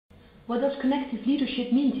What does connective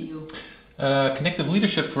leadership mean to you? Connective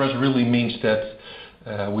leadership for us really means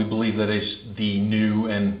that we believe that is the new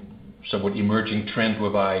and somewhat emerging trend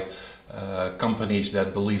whereby companies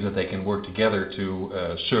that believe that they can work together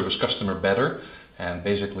to service customer better and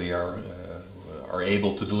basically are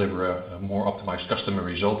able to deliver a more optimized customer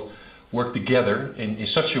result, work together in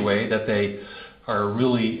such a way that they are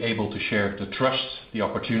really able to share the trust, the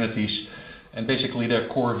opportunities, and basically their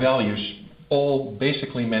core values, all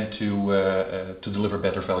basically meant to deliver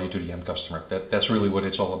better value to the end customer. That's really what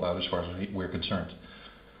it's all about as far as we're concerned.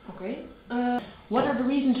 Okay. What are the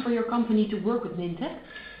reasons for your company to work with NINtec?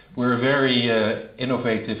 We're a very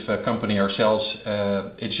innovative company ourselves.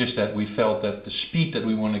 It's just that we felt that the speed that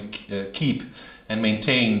we want to keep and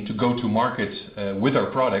maintain to go to market with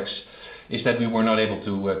our products is that we were not able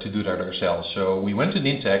to do that ourselves. So we went to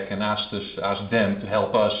NINtec and asked them to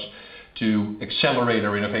help us to accelerate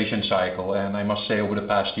our innovation cycle. And I must say over the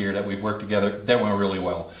past year that we've worked together, that went really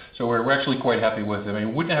well. So we're actually quite happy with them. I mean,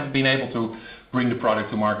 we wouldn't have been able to bring the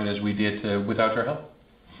product to market as we did without their help.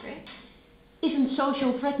 Okay. Isn't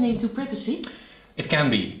social threatening to privacy? It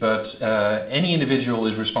can be, but any individual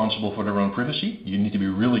is responsible for their own privacy. You need to be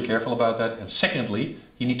really careful about that. And secondly,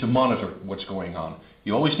 you need to monitor what's going on.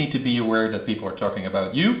 You always need to be aware that people are talking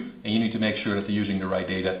about you, and you need to make sure that they're using the right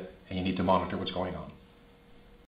data, and you need to monitor what's going on.